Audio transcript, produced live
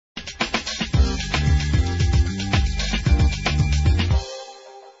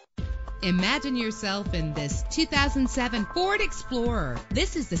Imagine yourself in this 2007 Ford Explorer.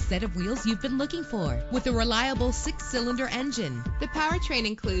 This is the set of wheels you've been looking for, with a reliable 6-cylinder engine. The powertrain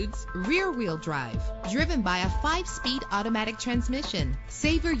includes rear-wheel drive, driven by a 5-speed automatic transmission.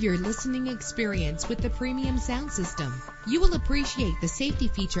 Savor your listening experience with the premium sound system. You will appreciate the safety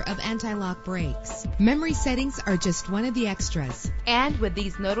feature of anti-lock brakes. Memory settings are just one of the extras. And with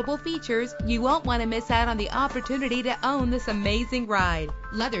these notable features, you won't want to miss out on the opportunity to own this amazing ride.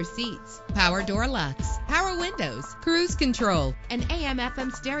 Leather seats, power door locks, power windows, cruise control, an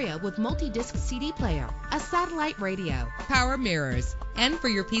AM/FM stereo with multi-disc CD player, a satellite radio, power mirrors. And for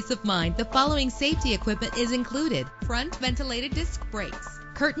your peace of mind, the following safety equipment is included: front ventilated disc brakes,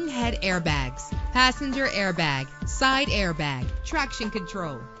 curtain head airbags, passenger airbag, side airbag, traction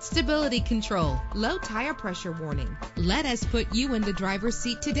control, stability control, low tire pressure warning. Let us put you in the driver's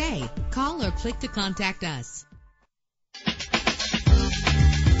seat today. Call or click to contact us.